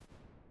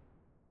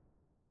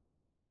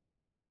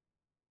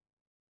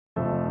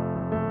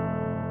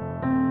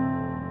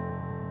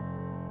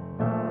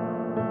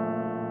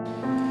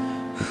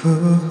Jika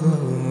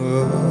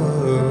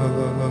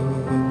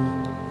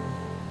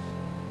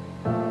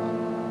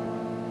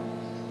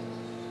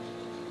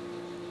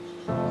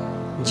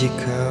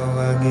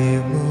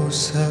wangimu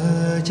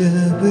saja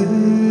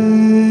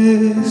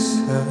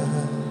bisa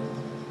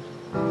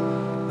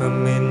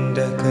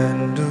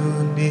memindahkan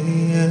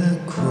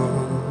duniaku,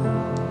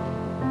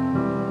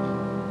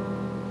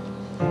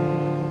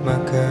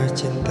 maka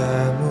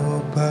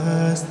cintamu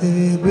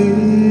pasti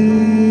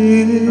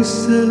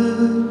bisa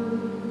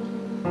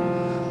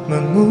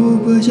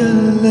mengubah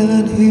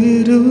jalan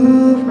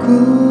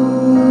hidupku.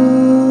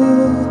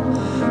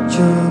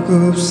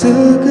 Cukup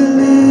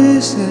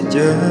sekali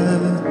saja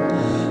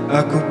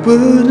aku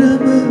pernah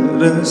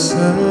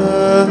merasa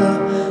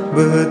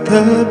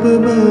betapa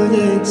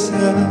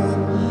menyiksa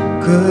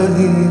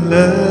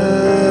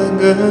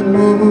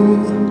kehilanganmu.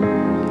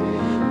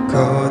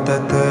 Kau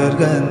tak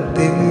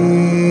terganti,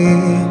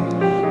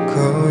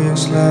 kau yang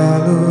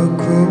selalu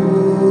ku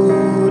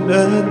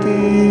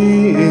nanti.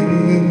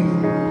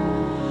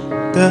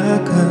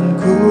 Takkan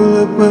ku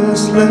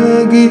lepas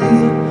lagi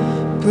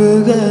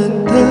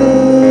pegang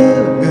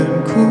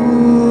tanganku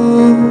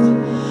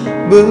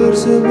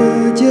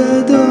bersama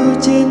jatuh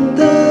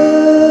cinta.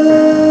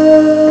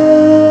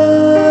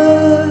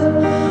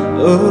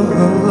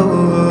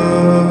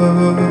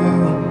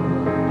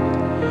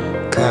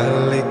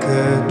 Kali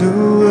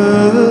kedua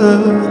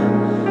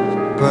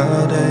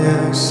pada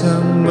yang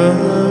sama.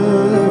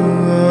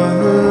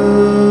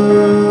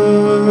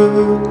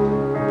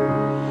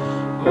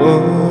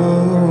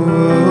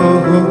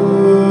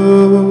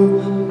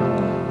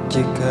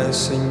 Jika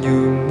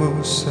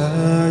senyummu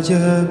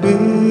saja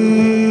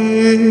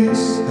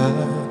bisa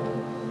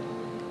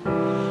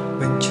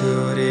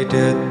mencuri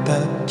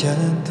detak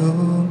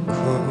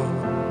jantungku,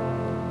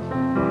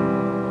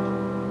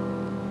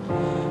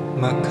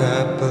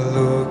 maka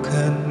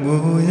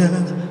pelukanmu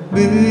yang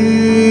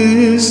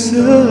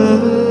bisa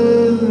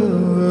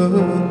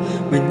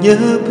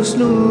menyapu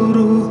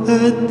seluruh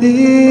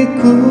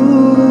hatiku.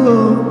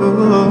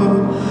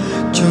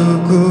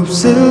 Cukup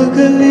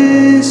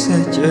sekali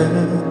saja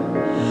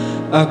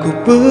aku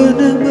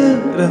pernah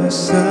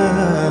merasa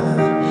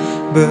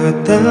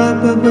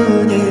betapa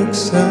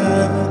menyiksa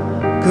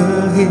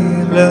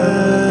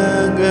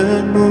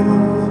kehilanganmu.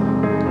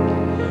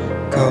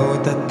 Kau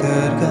tak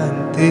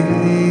terganti,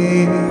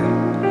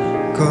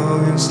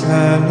 kau yang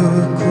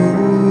selalu ku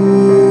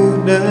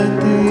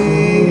nanti.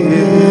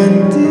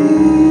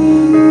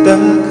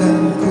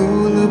 Takkan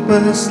ku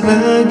lepas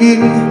lagi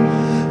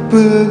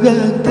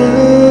pegang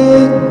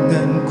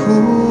tanganku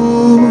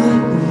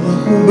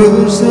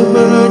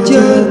bersama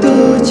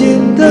jatuh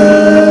cinta.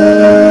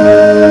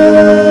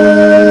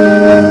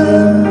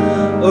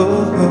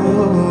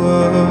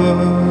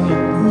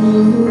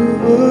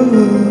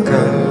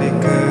 Kali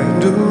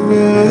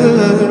kedua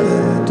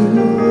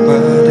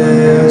pada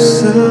yang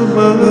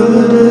sama.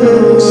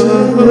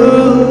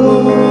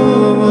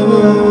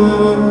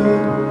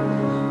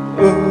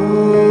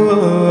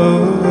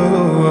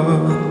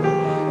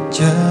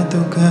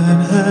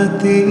 Jatuhkan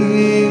hati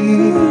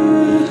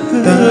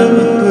tak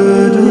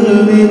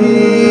peduli.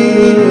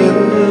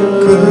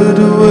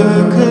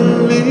 Kedua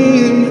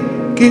kali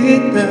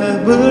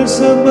kita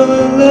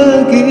bersama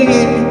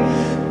lagi,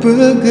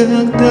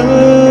 pegang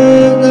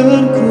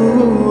tanganku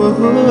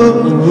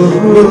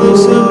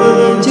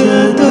bersama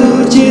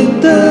jatuh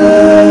cinta.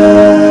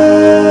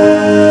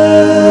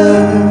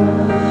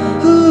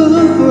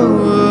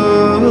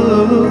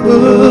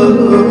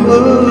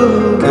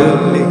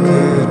 Kali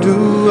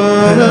kedua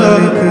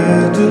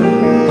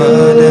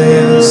pada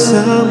yang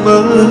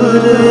sama.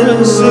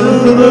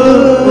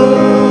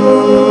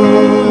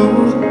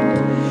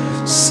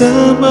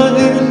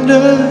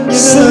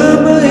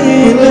 Sama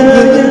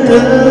indahnya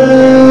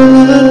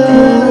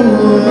tanganku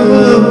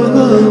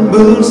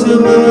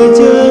bersama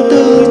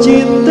jatuh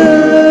cinta.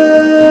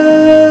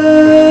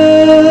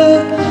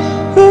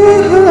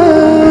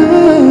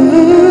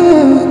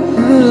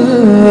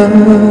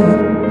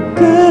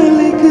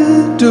 Kali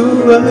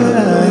kedua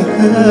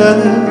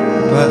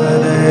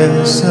pada yang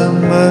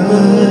sama.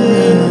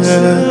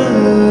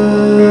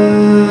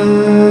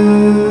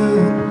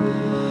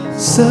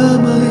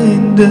 Sama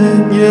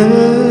indahnya